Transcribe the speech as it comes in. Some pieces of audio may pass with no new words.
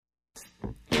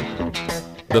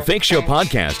The Fake Show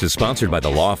podcast is sponsored by the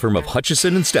law firm of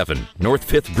Hutchison and Steffen, North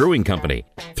Fifth Brewing Company,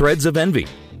 Threads of Envy,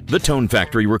 The Tone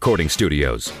Factory Recording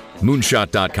Studios,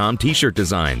 Moonshot.com T-shirt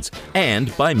designs,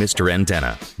 and by Mr.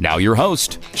 Antenna. Now your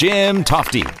host, Jim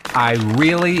Tofte. I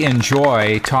really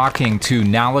enjoy talking to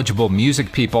knowledgeable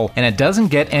music people, and it doesn't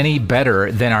get any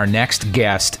better than our next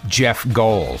guest, Jeff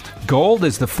Gold. Gold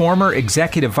is the former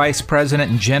executive vice president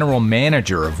and general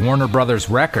manager of Warner Brothers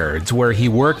Records, where he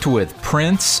worked with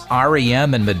Prince,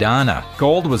 R.E.M., and Madonna.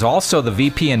 Gold was also the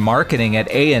VP in marketing at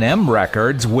A&M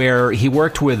Records, where he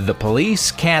worked with The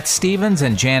Police, Cat Stevens,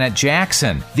 and Janet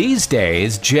Jackson. These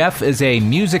days, Jeff is a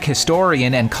music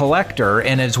historian and collector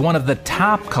and is one of the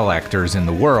top collectors in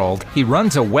the world. He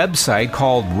runs a website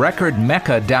called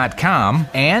RecordMecca.com,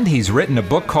 and he's written a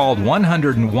book called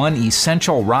 101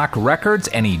 Essential Rock Records,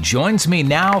 and he joins me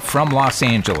now from Los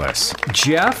Angeles.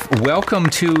 Jeff, welcome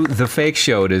to The Fake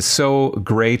Show. It is so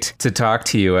great to talk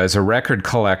to you. As a record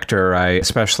collector, I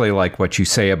especially like what you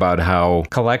say about how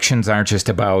collections aren't just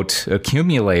about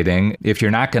accumulating. If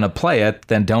you're not going to play it,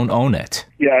 then don't own it.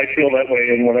 Yeah, I feel that way.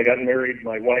 And when I got married,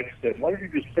 my wife said, why don't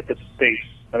you just pick a space,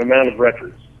 an amount of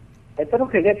records? I said,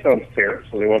 okay, that sounds fair.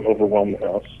 So they won't overwhelm the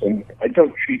house. And I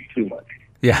don't cheat too much.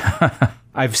 Yeah.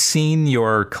 I've seen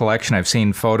your collection. I've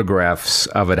seen photographs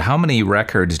of it. How many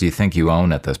records do you think you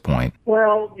own at this point?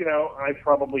 Well, I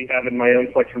probably have in my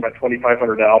own collection about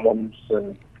 2,500 albums.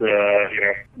 And,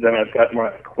 then I've got my,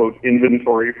 quote,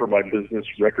 inventory for my business,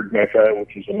 Record Mecca,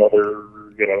 which is another,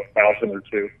 1,000 or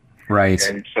two. Right.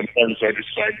 And sometimes I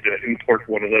decide to import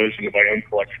one of those into my own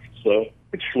collection. So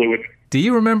it's fluid. Do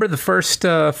you remember the first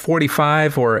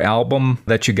 45 or album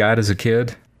that you got as a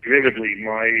kid? Vividly.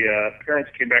 My parents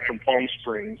came back from Palm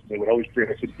Springs. They would always bring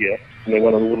us a gift, and they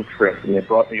went on a little trip, and they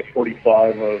brought me a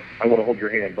 45 of I Want to Hold Your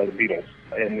Hand by the Beatles.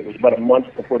 And it was about a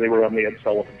month before they were on the Ed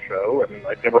Sullivan Show, and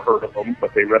I'd never heard of them,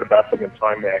 but they read about them in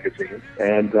Time magazine,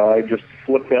 and I just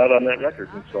flipped out on that record,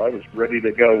 and so I was ready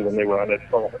to go when they were on Ed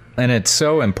Sullivan. And it's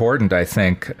so important, I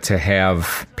think, to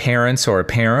have parents or a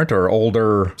parent or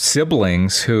older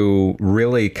siblings who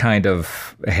really kind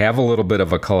of have a little bit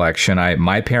of a collection.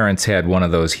 My parents had one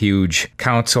of those huge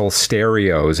console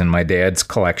stereos, and my dad's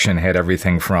collection had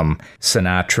everything from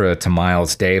Sinatra to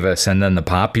Miles Davis, and then the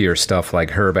poppier stuff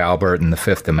like Herb Alpert and the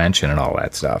Fifth Dimension and all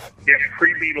that stuff. Yeah,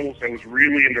 pre-Beatles, I was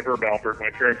really into Herb Alpert. My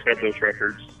parents had those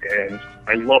records, and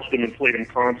I loved them and played them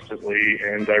constantly.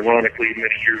 And ironically,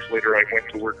 many years later, I went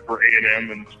to work for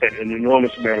A&M and spent an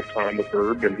enormous amount of time with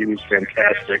Herb, and he was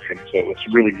fantastic. And so it's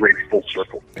really great full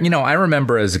circle. I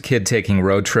remember as a kid taking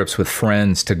road trips with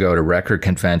friends to go to record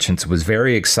conventions. It was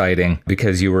very exciting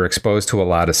because you were exposed to a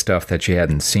lot of stuff that you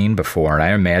hadn't seen before. And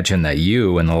I imagine that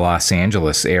you in the Los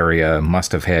Angeles area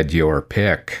must have had your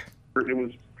pick. It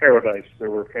was paradise. There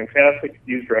were fantastic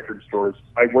used record stores.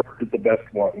 I worked at the best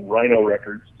one, Rhino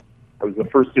Records. I was the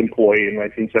first employee in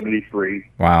 1973.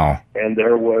 Wow. And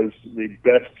there was the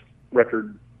best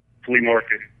record flea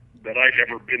market that I'd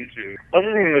ever been to.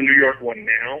 Other than the New York one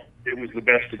now, it was the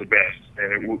best of the best.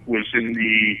 And it was in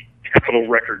the Capitol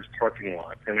Records parking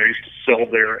lot. And I used to sell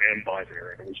there and buy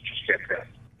there. And it was just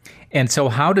fantastic. And so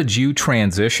how did you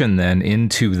transition then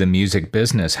into the music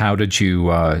business? How did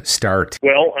you start?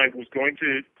 Well, I was going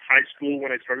to high school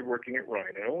when I started working at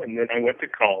Rhino, and then I went to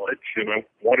college, and I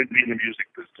wanted to be in the music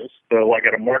business. So I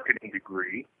got a marketing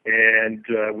degree, and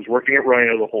was working at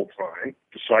Rhino the whole time.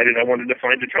 Decided I wanted to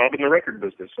find a job in the record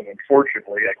business, and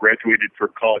unfortunately, I graduated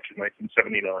from college in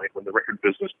 1979 when the record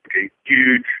business took a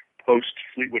huge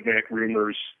post-Fleetwood Mac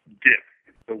rumors dip.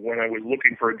 So when I was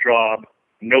looking for a job,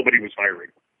 nobody was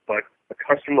hiring. But a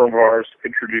customer of ours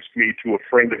introduced me to a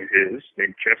friend of his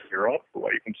named Jeff Zeroff, who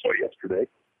I even saw yesterday,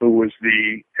 who was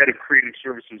the head of creative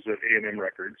services at A&M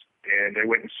Records. And I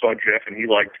went and saw Jeff, and he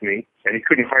liked me. And he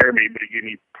couldn't hire me, but he gave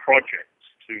me projects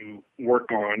to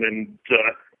work on. And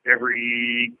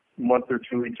every month or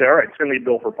 2 weeks, all right, send me a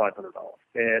bill for $500.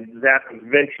 And that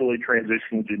eventually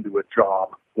transitioned into a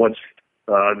job once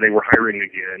they were hiring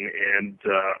again, and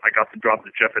I got the job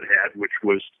that Jeff had, which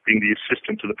was being the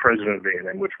assistant to the president of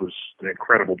A&M, which was an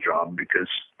incredible job because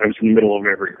I was in the middle of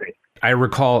everything. I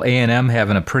recall A&M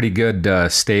having a pretty good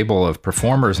stable of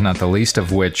performers, not the least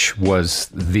of which was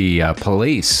the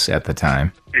Police at the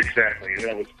time. Exactly.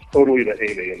 That was totally the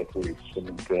heyday of the Police,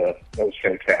 and that was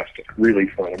fantastic. Really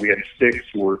fun. We had six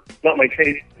who were, not my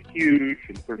taste, huge,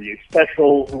 and 38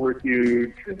 Special who were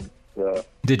huge, and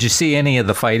did you see any of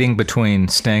the fighting between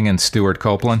Sting and Stuart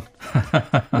Copeland?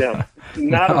 No,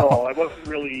 not at all. I wasn't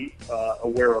really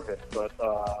aware of it, but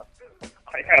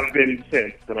I have been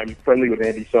since, and I'm friendly with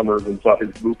Andy Summers and saw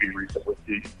his movie recently.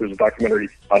 There's a documentary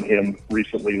on him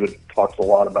recently that talks a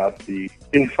lot about the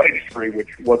infight history, which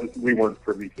we weren't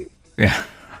privy to. Yeah.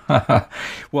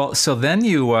 Well, so then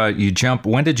you jump.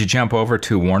 When did you jump over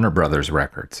to Warner Brothers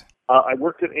Records? I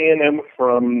worked at A&M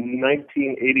from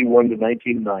 1981 to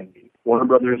 1990.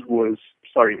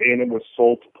 A&M was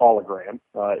sold to Polygram.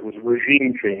 It was a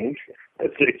regime change,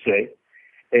 as they say.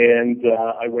 And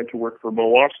I went to work for Mo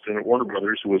Austin at Warner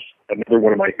Brothers, who was another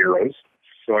one of my heroes.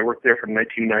 So I worked there from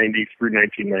 1990 through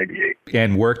 1998.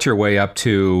 And worked your way up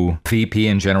to VP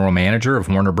and General Manager of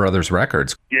Warner Brothers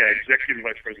Records. Yeah, Executive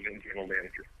Vice President and General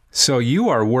Manager. So you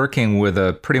are working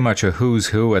with pretty much a who's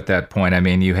who at that point. I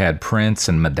mean, you had Prince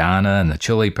and Madonna and the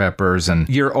Chili Peppers, and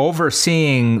you're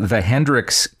overseeing the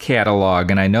Hendrix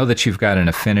catalog, and I know that you've got an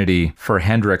affinity for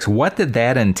Hendrix. What did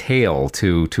that entail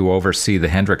to oversee the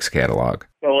Hendrix catalog?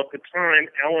 Well, at the time,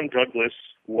 Alan Douglas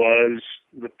was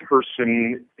the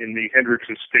person in the Hendrix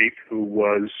estate who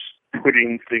was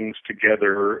putting things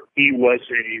together. He was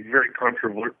a very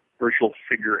controversial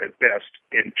figure at best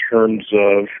in terms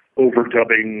of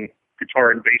overdubbing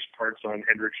guitar and bass parts on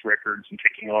Hendrix records and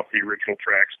taking off the original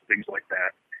tracks and things like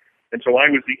that. And so I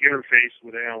was the interface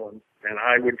with Alan, and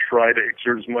I would try to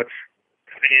exert as much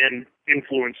fan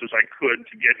influence as I could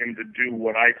to get him to do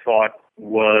what I thought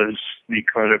was the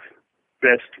kind of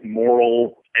best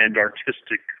moral and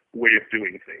artistic way of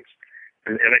doing things.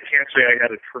 And I can't say I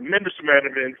had a tremendous amount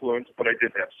of influence, but I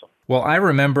did have some. Well, I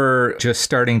remember just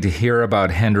starting to hear about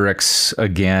Hendrix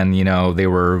again. You know, they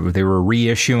were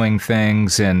reissuing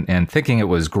things and thinking it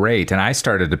was great. And I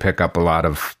started to pick up a lot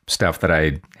of stuff that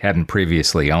I hadn't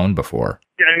previously owned before.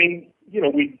 Yeah, I mean, you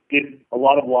know, we did a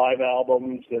lot of live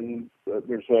albums, and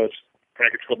there's a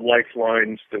package called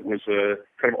Lifelines that was a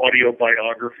kind of audio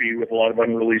biography with a lot of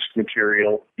unreleased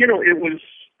material. You know, it was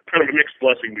kind of a mixed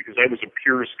blessing because I was a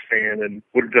purist fan and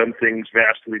would have done things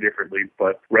vastly differently,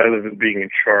 but rather than being in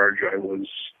charge, I was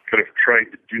kind of trying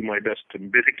to do my best to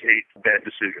mitigate bad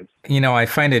decisions. You know, I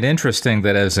find it interesting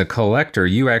that as a collector,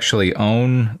 you actually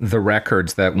own the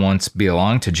records that once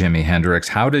belonged to Jimi Hendrix.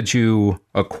 How did you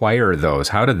acquire those?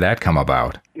 How did that come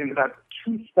about? In about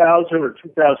 2000 or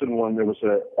 2001, there was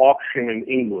an auction in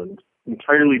England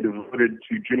entirely devoted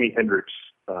to Jimi Hendrix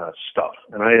stuff.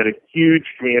 And I had a huge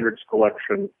Jimi Hendrix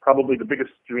collection, probably the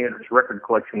biggest Jimi Hendrix record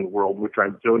collection in the world, which I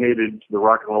donated to the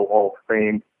Rock and Roll Hall of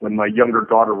Fame when my younger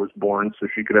daughter was born so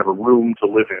she could have a room to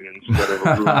live in instead of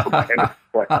a room for my Hendrix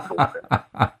collection to live in.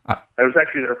 That was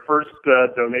actually their first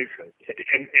donation.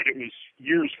 And it was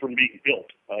years from being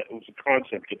built. It was a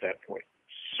concept at that point.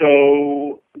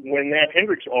 So when that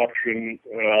Hendrix auction,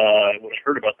 when I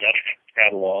heard about that, I had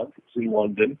a catalog. It was in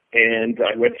London, and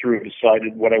I went through and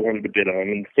decided what I wanted to bid on.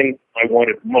 And the thing I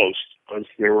wanted most was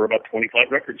there were about 25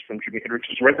 records from Jimi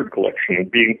Hendrix's record collection. And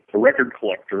being a record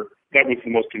collector, that was the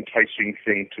most enticing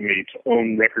thing to me, to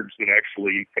own records that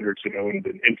actually Hendrix had owned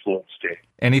and influenced it.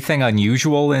 Anything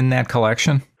unusual in that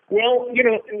collection? Well, you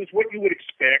know, it was what you would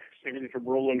expect, everything from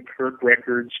Roland Kirk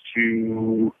records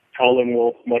to Howlin'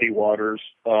 Wolf, Muddy Waters.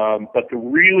 But the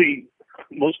really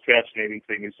most fascinating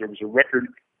thing is there was a record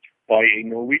by a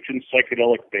Norwegian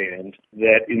psychedelic band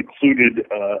that included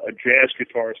a jazz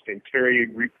guitarist named Terje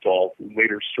Griegdahl, who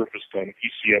later surfaced on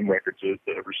ECM Records, a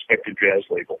respected jazz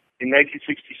label. In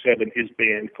 1967, his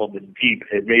band called The Deep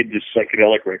had made this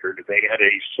psychedelic record. They had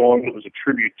a song that was a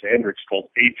tribute to Hendrix called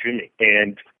Hey Jimmy.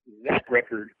 And that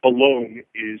record alone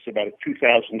is about a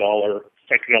 $2,000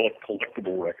 psychedelic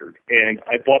collectible record. And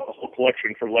I bought the whole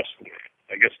collection for less than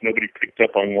that. I guess nobody picked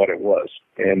up on what it was.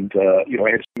 And, you know,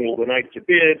 I had the middle of the night to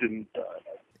bid.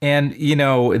 And, you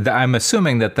know, I'm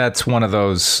assuming that that's one of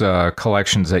those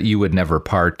collections that you would never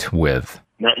part with.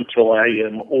 Not until I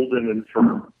am old and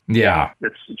infirm. Yeah.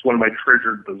 It's one of my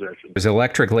treasured possessions. Is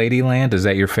Electric Ladyland, is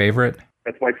that your favorite?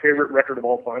 That's my favorite record of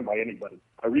all time by anybody.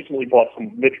 I recently bought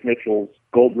some Mitch Mitchell's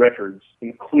gold records,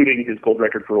 including his gold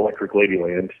record for Electric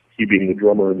Ladyland, he being the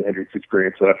drummer in the Hendrix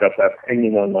Experience, and I've got that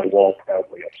hanging on my wall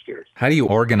proudly upstairs. How do you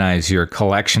organize your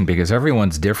collection? Because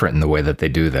everyone's different in the way that they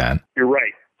do that. You're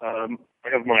right. I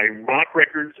have my rock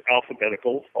records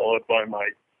alphabetical, followed by my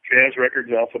jazz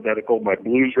records alphabetical, my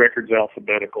blues records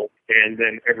alphabetical, and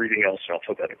then everything else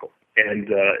alphabetical. And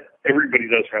everybody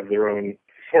does have their own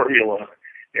formula.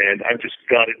 And I've just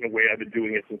got it in a way I've been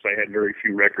doing it since I had very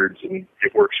few records, and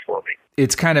it works for me.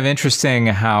 It's kind of interesting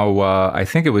how I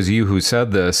think it was you who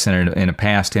said this in a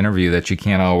past interview that you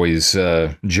can't always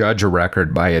judge a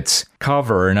record by its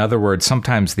cover. In other words,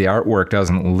 sometimes the artwork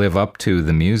doesn't live up to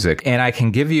the music. And I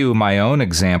can give you my own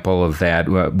example of that.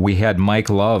 We had Mike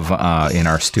Love in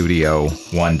our studio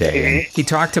one day. And he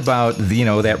talked about, you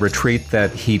know, that retreat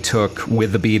that he took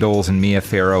with the Beatles and Mia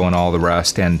Farrow and all the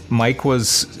rest. And Mike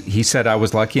he said, I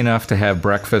was lucky enough to have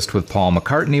breakfast with Paul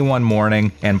McCartney one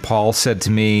morning. And Paul said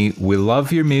to me, will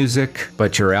love your music,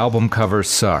 but your album covers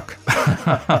suck.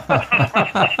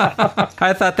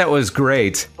 I thought that was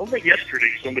great. Only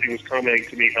yesterday somebody was commenting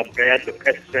to me how bad the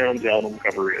Pet Sounds album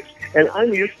cover is. And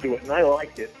I'm used to it, and I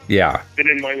like it. Yeah. Been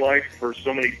in my life for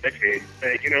so many decades.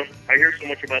 I hear so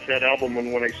much about that album,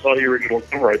 and when I saw the original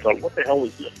cover, I thought, what the hell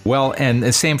is this? Well, and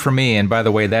the same for me. And by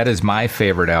the way, that is my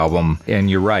favorite album. And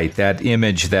you're right. That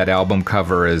image, that album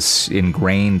cover is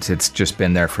ingrained. It's just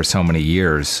been there for so many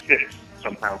years. It is,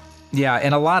 somehow. Yeah,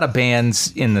 and a lot of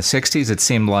bands in the 60s, it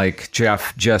seemed like,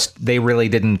 Jeff, they really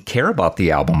didn't care about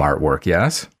the album artwork,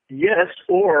 yes? Yes,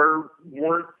 or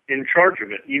weren't in charge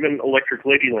of it. Even Electric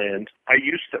Ladyland. I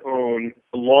used to own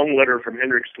a long letter from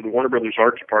Hendrix to the Warner Brothers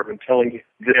art department telling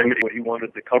them what he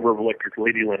wanted the cover of Electric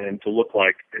Ladyland to look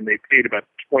like, and they paid about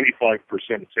 25%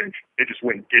 attention. They just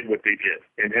went and did what they did.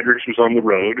 And Hendrix was on the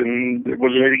road, and there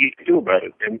wasn't anything he could do about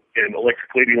it. And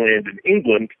Electric Ladyland in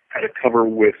England had a cover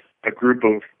with a group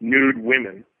of nude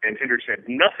women, and Hendrix had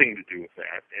nothing to do with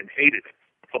that and hated it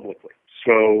publicly.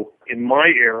 So in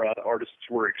my era, artists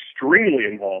were extremely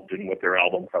involved in what their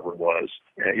album cover was.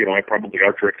 I probably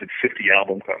art directed 50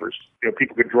 album covers.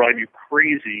 People could drive you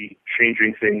crazy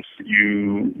changing things that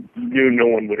you knew no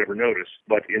one would ever notice.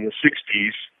 But in the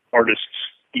 60s, artists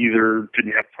either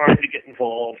didn't have time to get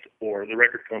involved or the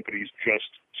record companies just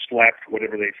slapped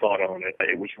whatever they thought on it.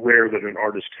 It was rare that an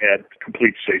artist had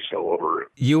complete say-so over it.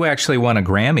 You actually won a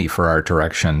Grammy for art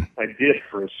direction. I did,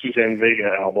 for a Suzanne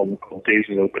Vega album called Days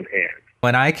in Open Hand.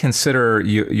 When I consider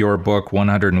your book,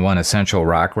 101 Essential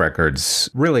Rock Records,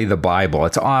 really the Bible,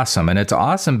 it's awesome. And it's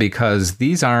awesome because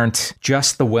these aren't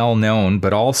just the well-known,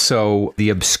 but also the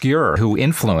obscure who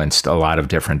influenced a lot of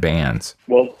different bands.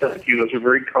 Well, thank you. Those are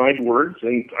very kind words.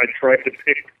 And I tried to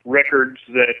pick records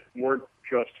that weren't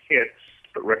just hits,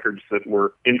 but records that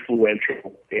were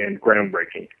influential and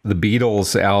groundbreaking. The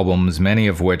Beatles albums, many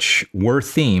of which were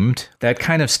themed, that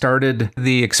kind of started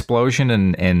the explosion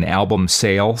in album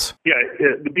sales. Yeah,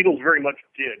 the Beatles very much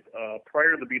did.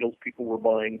 Prior to the Beatles, people were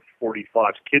buying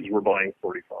 45s. Kids were buying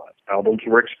 45s. Albums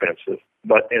were expensive,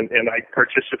 and I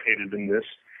participated in this.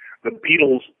 The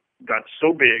Beatles got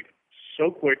so big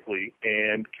so quickly,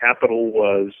 and Capitol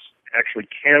was actually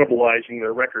cannibalizing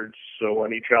their records. So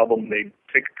on each album, they'd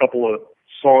take a couple of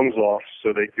songs off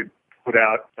so they could put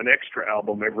out an extra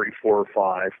album every 4 or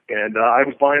 5. And I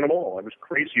was buying them all. I was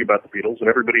crazy about the Beatles, and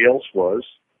everybody else was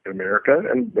in America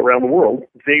and around the world.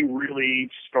 They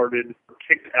really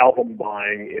kicked album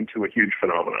buying into a huge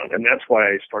phenomenon. And that's why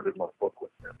I started my book with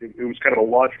them. It was kind of a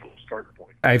logical start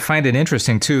point. I find it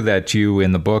interesting, too, that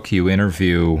in the book, you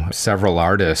interview several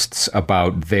artists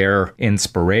about their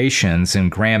inspirations.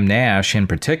 And Graham Nash, in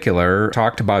particular,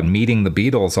 talked about meeting the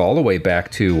Beatles all the way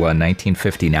back to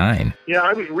 1959. Yeah,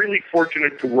 I was really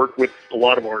fortunate to work with a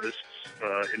lot of artists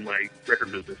in my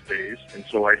record business days. And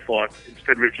so I thought,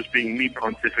 instead of it just being me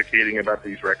pontificating about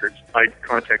these records, I'd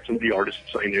contact some of the artists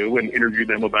I knew and interview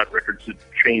them about records that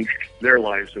changed their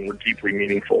lives and were deeply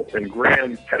meaningful. And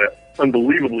Graham had an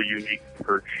unbelievably unique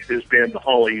perch. His band, the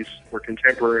Hollies, were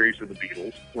contemporaries of the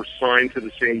Beatles, were signed to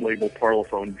the same label,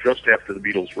 Parlophone, just after the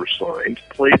Beatles were signed,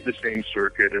 played the same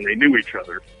circuit, and they knew each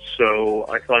other. So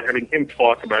I thought having him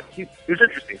talk about, it was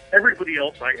interesting. Everybody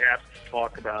else I asked to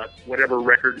talk about whatever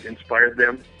record inspired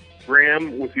them.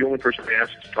 Graham was the only person I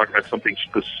asked to talk about something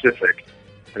specific.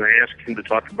 And I asked him to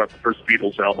talk about the first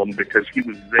Beatles album because he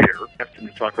was there. I asked him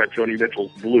to talk about Joni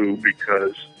Mitchell's Blue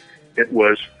because it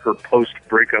was her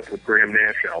post-breakup with Graham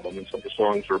Nash album, and some of the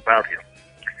songs were about him.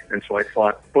 And so I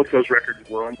thought both those records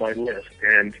were on my list,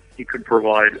 and he could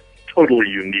provide a totally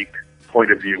unique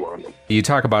point of view on them. You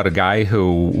talk about a guy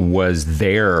who was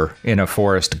there in a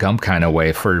Forrest Gump kind of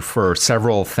way for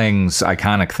several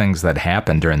iconic things that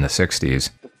happened during the 60s.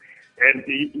 And,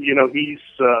 he's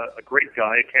a great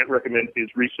guy. I can't recommend his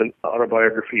recent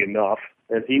autobiography enough.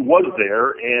 And he was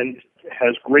there and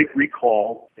has great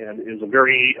recall and is a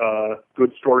very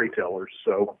good storyteller.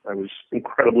 So I was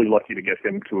incredibly lucky to get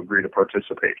him to agree to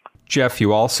participate. Jeff,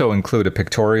 you also include a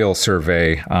pictorial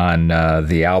survey on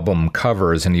the album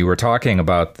covers, and you were talking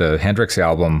about the Hendrix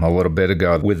album a little bit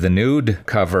ago with the nude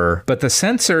cover. But the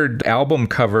censored album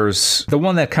covers, the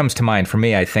one that comes to mind for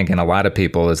me, I think, and a lot of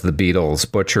people, is the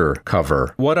Beatles' Butcher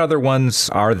cover. What other ones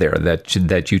are there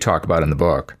that you talk about in the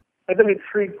book? I've been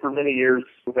intrigued for many years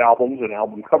with albums and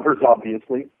album covers,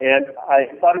 obviously, and I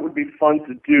thought it would be fun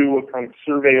to do a kind of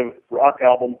survey of rock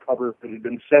album covers that had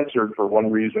been censored for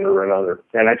one reason or another.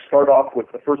 And I start off with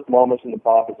the first Mamas and the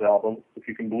Papas album, If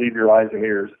You Can Believe Your Eyes and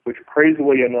Ears, which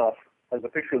crazily enough has a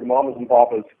picture of the Mamas and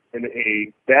Papas in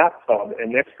a bathtub,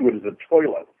 and next to it is a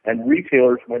toilet. And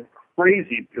retailers went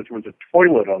crazy because there was a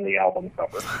toilet on the album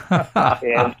cover.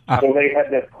 And so they had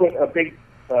to put a big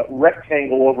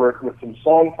rectangle over it with some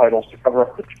song titles to cover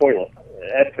up the toilet.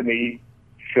 That, to me,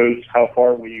 shows how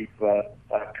far we've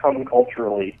come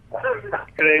culturally.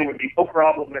 Today would be no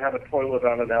problem to have a toilet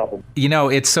on an album. You know,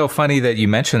 it's so funny that you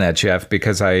mentioned that, Jeff,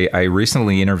 because I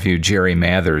recently interviewed Jerry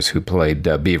Mathers, who played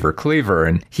Beaver Cleaver,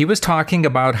 and he was talking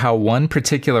about how one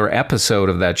particular episode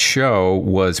of that show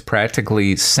was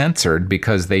practically censored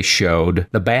because they showed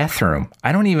the bathroom.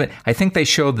 I think they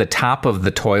showed the top of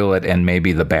the toilet and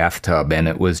maybe the bathtub, and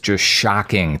it was just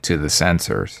shocking to the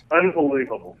censors.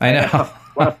 Unbelievable. I know.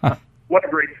 What a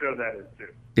great show that is, too.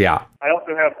 Yeah. I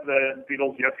also have the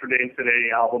Beatles Yesterday and Today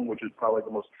album, which is probably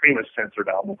the most famous censored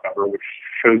album cover, which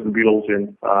shows the Beatles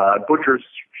in butcher's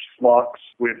smocks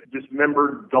with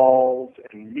dismembered dolls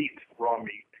and meat, raw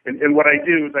meat. And what I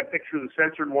do is I picture the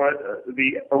censored one,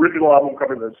 the original album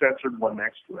cover, and the censored one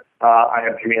next to it. I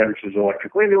have Jimi Hendrix's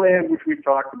Electric Ladyland, which we've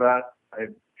talked about. I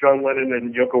have John Lennon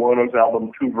and Yoko Ono's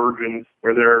album, Two Virgins,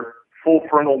 where they're full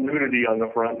frontal nudity on the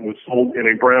front and was sold in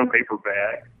a brown paper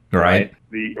bag. Right.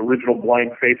 The original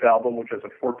Blind Faith album, which has a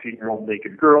 14-year-old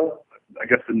naked girl. I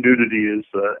guess the nudity is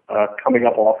coming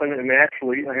up often. And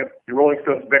actually, I have the Rolling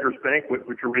Stones' Beggar's Banquet,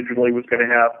 which originally was going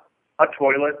to have a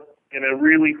toilet in a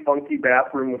really funky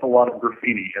bathroom with a lot of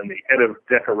graffiti. And the head of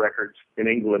Decca Records in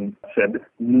England said,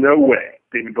 no way.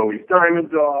 David Bowie's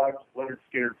Diamond Dogs, Leonard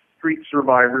Skinner's Street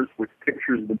Survivors, with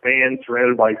pictures of the band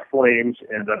surrounded by flames,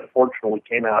 and unfortunately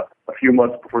came out a few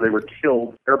months before they were killed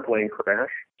in an airplane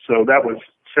crash. So that was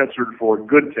censored for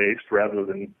good taste rather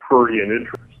than prurient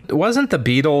interest. Wasn't the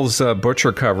Beatles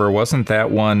Butcher cover, wasn't that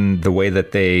one, the way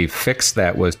that they fixed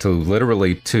that was to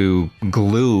literally to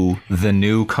glue the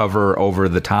new cover over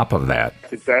the top of that?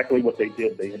 That's exactly what they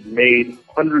did. They had made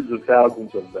hundreds of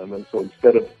thousands of them, and so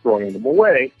instead of throwing them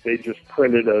away, they just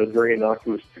printed very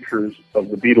innocuous pictures of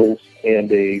the Beatles and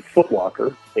a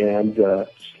footlocker and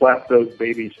slapped those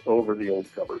babies over the old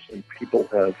covers. And people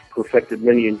have perfected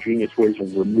many ingenious ways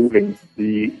of removing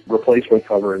the replacement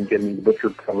cover and getting the Butcher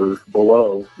cover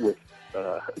below with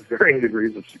varying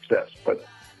degrees of success. But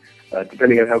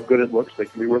depending on how good it looks, they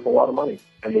can be worth a lot of money.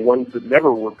 And the ones that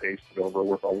never were pasted over are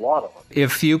worth a lot of money.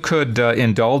 If you could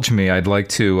indulge me, I'd like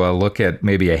to look at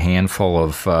maybe a handful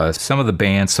of some of the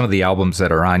bands, some of the albums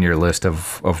that are on your list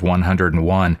of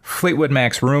 101. Fleetwood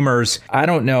Mac's Rumors, I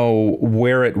don't know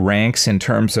where it ranks in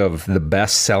terms of the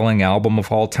best-selling album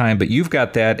of all time, but you've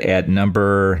got that at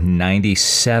number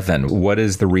 97. What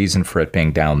is the reason for it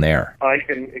being down there? I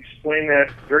can explain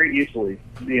that very easily.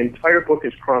 The entire book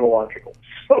is chronological.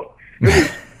 So it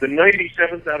was the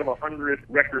 97th out of 100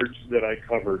 records that I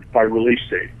covered by release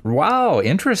date. Wow,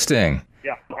 interesting.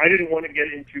 Yeah, I didn't want to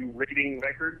get into rating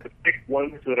records, but pick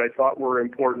ones that I thought were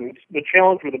important. The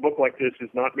challenge with a book like this is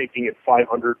not making it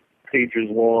 500 pages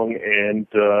long and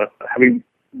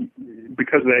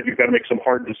because of that, you've got to make some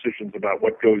hard decisions about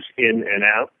what goes in and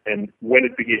out and when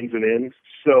it begins and ends.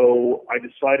 So I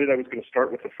decided I was going to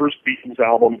start with the first Beatles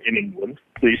album in England,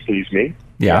 Please Please Me.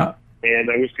 Yeah.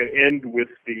 And I was going to end with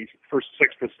the first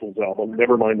Sex Pistols album,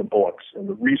 Nevermind the Bollocks. And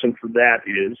the reason for that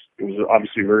is it was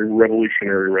obviously a very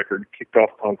revolutionary record, kicked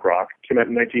off punk rock, came out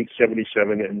in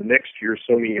 1977, and the next year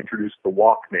Sony introduced the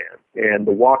Walkman. And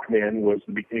the Walkman was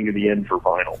the beginning of the end for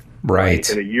vinyl. Right.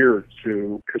 In a year or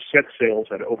two, cassette sales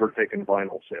had overtaken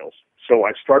vinyl sales. So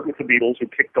I start with the Beatles, who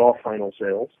kicked off vinyl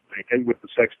sales. I end with the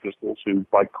Sex Pistols, who,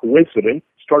 by coincidence,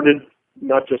 started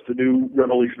not just a new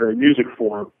revolutionary music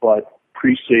form, but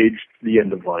presaged the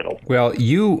end of vinyl. Well,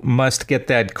 you must get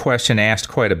that question asked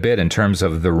quite a bit in terms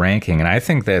of the ranking, and I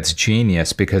think that's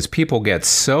genius because people get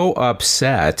so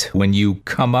upset when you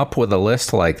come up with a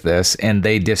list like this and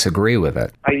they disagree with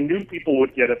it. I knew people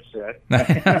would get upset. I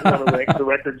didn't want to rank the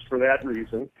records for that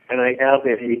reason, and I have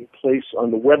a place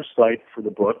on the website for the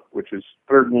book, which is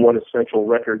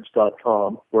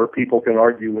 101essentialrecords.com, where people can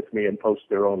argue with me and post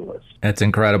their own list. That's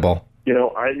incredible. You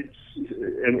know, one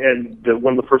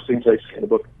of the first things I say in the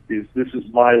book is this is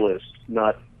my list,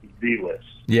 not the list.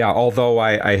 Yeah, although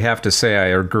I have to say I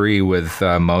agree with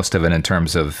most of it in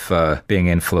terms of being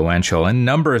influential. And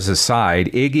numbers aside,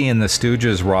 Iggy and the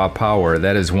Stooges' Raw Power,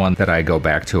 that is one that I go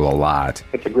back to a lot.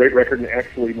 It's a great record, and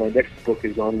actually my next book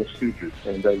is on the Stooges.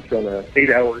 And I've done an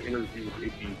 8-hour interview with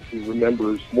Iggy, who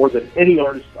remembers more than any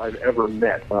artist I've ever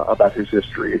met about his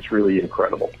history. It's really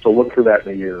incredible. So look for that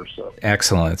in a year or so.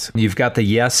 Excellent. You've got the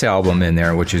Yes album in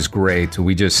there, which is great.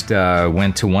 We just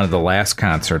went to one of the last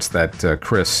concerts that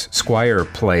Chris Squire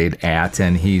played at,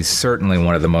 and he's certainly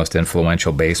one of the most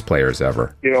influential bass players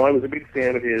ever. You know, I was a big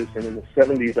fan of his, and in the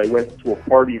 70s I went to a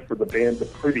party for the band The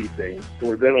Pretty Things, who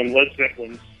were then on Led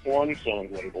Zeppelin's Swan Song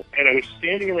label. And I was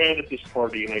standing around at this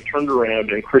party, and I turned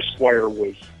around, and Chris Squire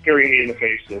was staring me in the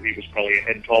face, though he was probably a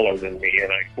head taller than me,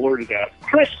 and I blurted out,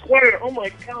 "Chris Squire, oh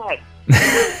my God, you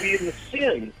must be in the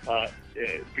Sin,"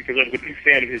 because I was a big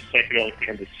fan of his psychedelic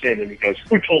band, The Sin, and he goes,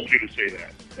 "Who told you to say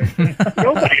that?"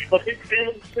 "Nobody, I'm a big fan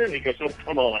of The Sin." He goes, "Oh,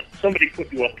 come on, somebody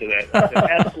put you up to that." I said,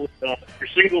 "Absolutely not. Your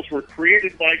singles were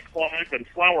created by Clive and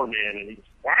Flower Man," and he goes,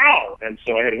 "Wow." And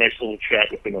so I had a nice little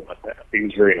chat with him about that. He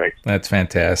was very nice. That's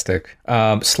fantastic.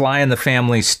 Sly and the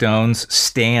Family Stone's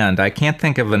Stand. I can't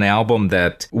think of an album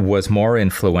that was more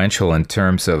influential in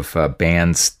terms of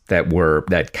bands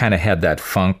that kind of had that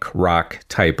funk rock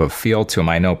type of feel to them.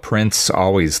 I know Prince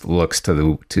always looks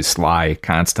to Sly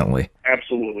constantly.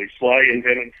 Absolutely. Sly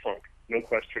invented funk. No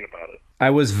question about it. I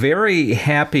was very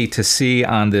happy to see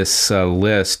on this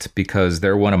list, because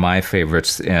they're one of my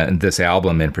favorites, this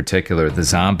album in particular, The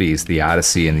Zombies, The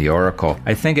Odyssey, and The Oracle.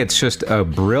 I think it's just a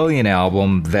brilliant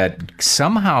album that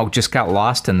somehow just got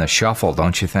lost in the shuffle,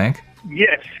 don't you think?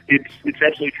 Yes, it's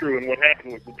absolutely true. And what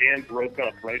happened was the band broke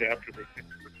up right after they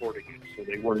finished recording it, so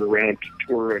they weren't around to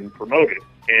tour and promote it.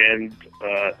 And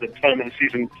the time of the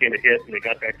season kind of hit, and they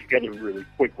got back together really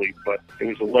quickly, but it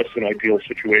was a less than ideal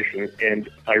situation. And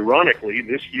ironically,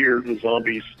 this year, the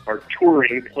Zombies are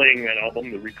touring, playing that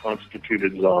album, The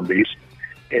Reconstituted Zombies.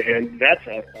 And that's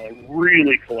a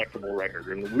really collectible record.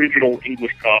 An original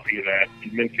English copy of that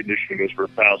in mint condition goes for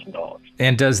 $1,000.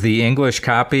 And does the English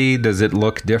copy, does it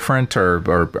look different, or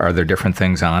are there different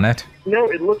things on it? No,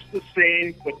 it looks the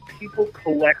same, but people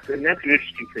collect, and that's an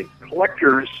interesting thing.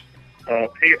 Collectors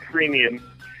pay a premium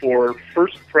for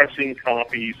first pressing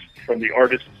copies from the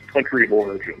artist's country of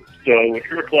origin. So if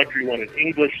you're a collector, you want an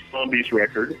English Zombies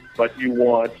record, but you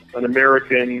want an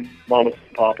American Mamas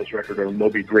and Papas record or a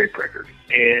Moby Grape record.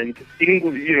 And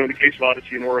England, in the case of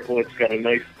Odyssey and Oracle, it's got a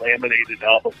nice laminated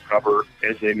album cover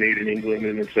as they made in England,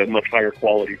 and it's a much higher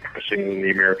quality pressing than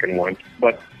the American one.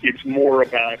 But it's more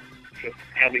about just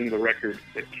having the record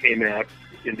that came out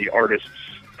in the artist's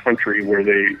country,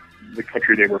 the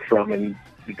country they were from and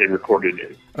that they recorded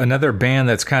in. Another band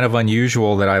that's kind of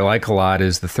unusual that I like a lot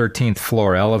is the 13th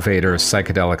Floor Elevators.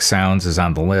 Psychedelic Sounds is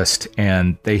on the list,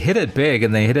 and they hit it big,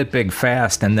 and they hit it big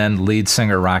fast, and then lead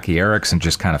singer Rocky Erickson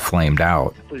just kind of flamed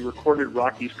out. They recorded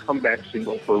Rocky's comeback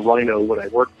single for Rhino when I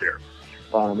worked there,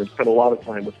 and spent a lot of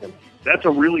time with him. That's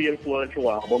a really influential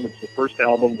album. It's the first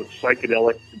album with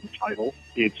psychedelic in the title.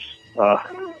 It's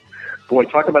boy,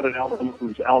 talk about an album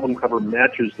whose album cover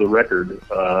matches the record.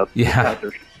 Yeah.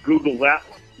 Google that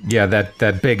one. Yeah,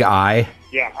 that big eye.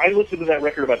 Yeah, I listened to that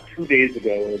record about 2 days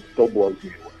ago, and it still blows me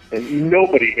away. And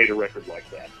nobody made a record like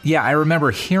that. Yeah, I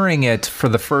remember hearing it for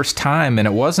the first time, and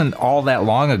it wasn't all that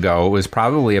long ago. It was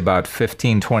probably about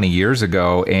 15, 20 years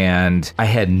ago, and I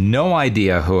had no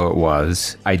idea who it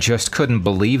was. I just couldn't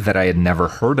believe that I had never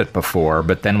heard it before,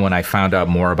 but then when I found out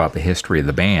more about the history of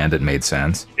the band, it made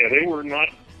sense. Yeah, they were not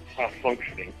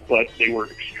functioning, but they were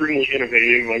extremely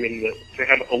innovative. I mean, to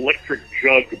have Electric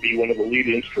Jug be one of the lead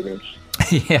instruments.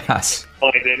 Yes.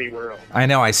 Find anywhere else. I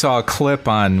know. I saw a clip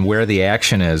on Where the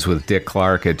Action Is with Dick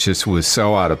Clark. It just was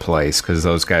so out of place because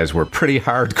those guys were pretty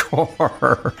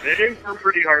hardcore. They were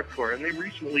pretty hardcore, and they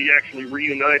recently actually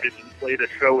reunited and played a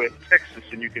show in Texas,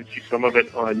 and you can see some of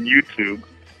it on YouTube,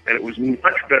 and it was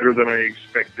much better than I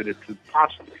expected it to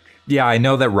possibly be. Yeah, I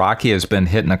know that Rocky has been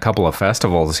hitting a couple of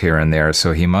festivals here and there,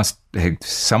 so he must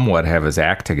somewhat have his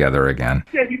act together again.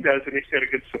 Yeah, he does, and he's got a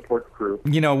good support crew.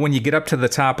 When you get up to the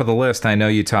top of the list, I know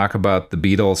you talk about the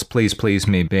Beatles, Please Please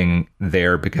Me being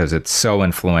there because it's so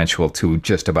influential to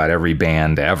just about every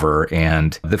band ever,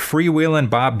 and the Freewheelin'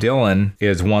 Bob Dylan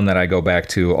is one that I go back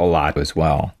to a lot as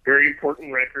well. Very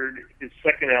important record, his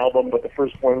second album, but the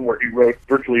first one where he wrote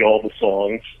virtually all the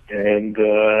songs, and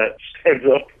stands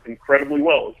up incredibly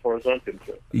well as far as I'm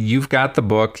concerned. You've got the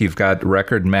book, you've got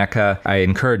Record Mecca. I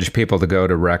encourage people to go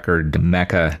to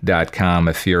recordmecca.com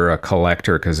if you're a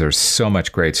collector, because there's so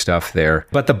much great stuff there.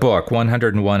 But the book,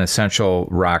 101 Essential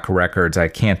Rock Records, I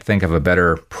can't think of a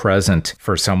better present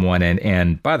for someone.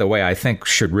 And by the way, I think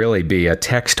should really be a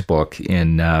textbook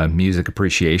in music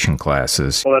appreciation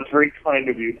classes. Well, that's very kind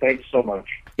of you. Thanks so much.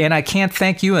 And I can't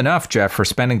thank you enough, Jeff, for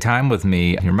spending time with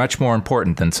me. You're much more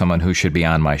important than someone who should be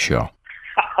on my show.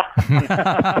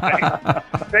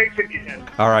 Thanks again.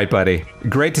 All right, buddy.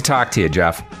 Great to talk to you,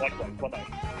 Jeff. Likewise. Bye-bye.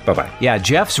 Bye-bye. Yeah,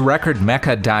 Jeff's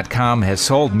RecordMecca.com has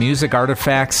sold music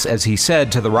artifacts, as he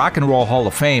said, to the Rock and Roll Hall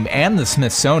of Fame and the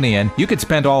Smithsonian. You could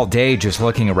spend all day just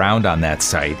looking around on that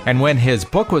site. And when his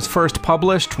book was first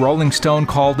published, Rolling Stone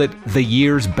called it the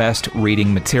year's best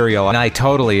reading material, and I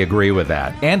totally agree with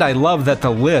that. And I love that the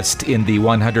list in the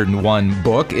 101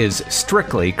 book is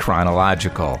strictly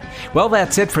chronological. Well,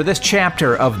 that's it for this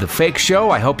chapter of The Fake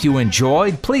Show. I hope you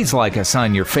enjoyed. Please like us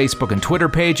on your Facebook and Twitter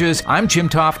pages. I'm Jim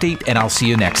Tofte, and I'll see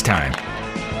you next time.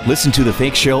 Listen to The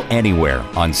Fake Show anywhere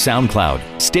on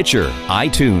SoundCloud, Stitcher,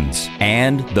 iTunes,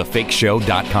 and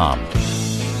thefakeshow.com.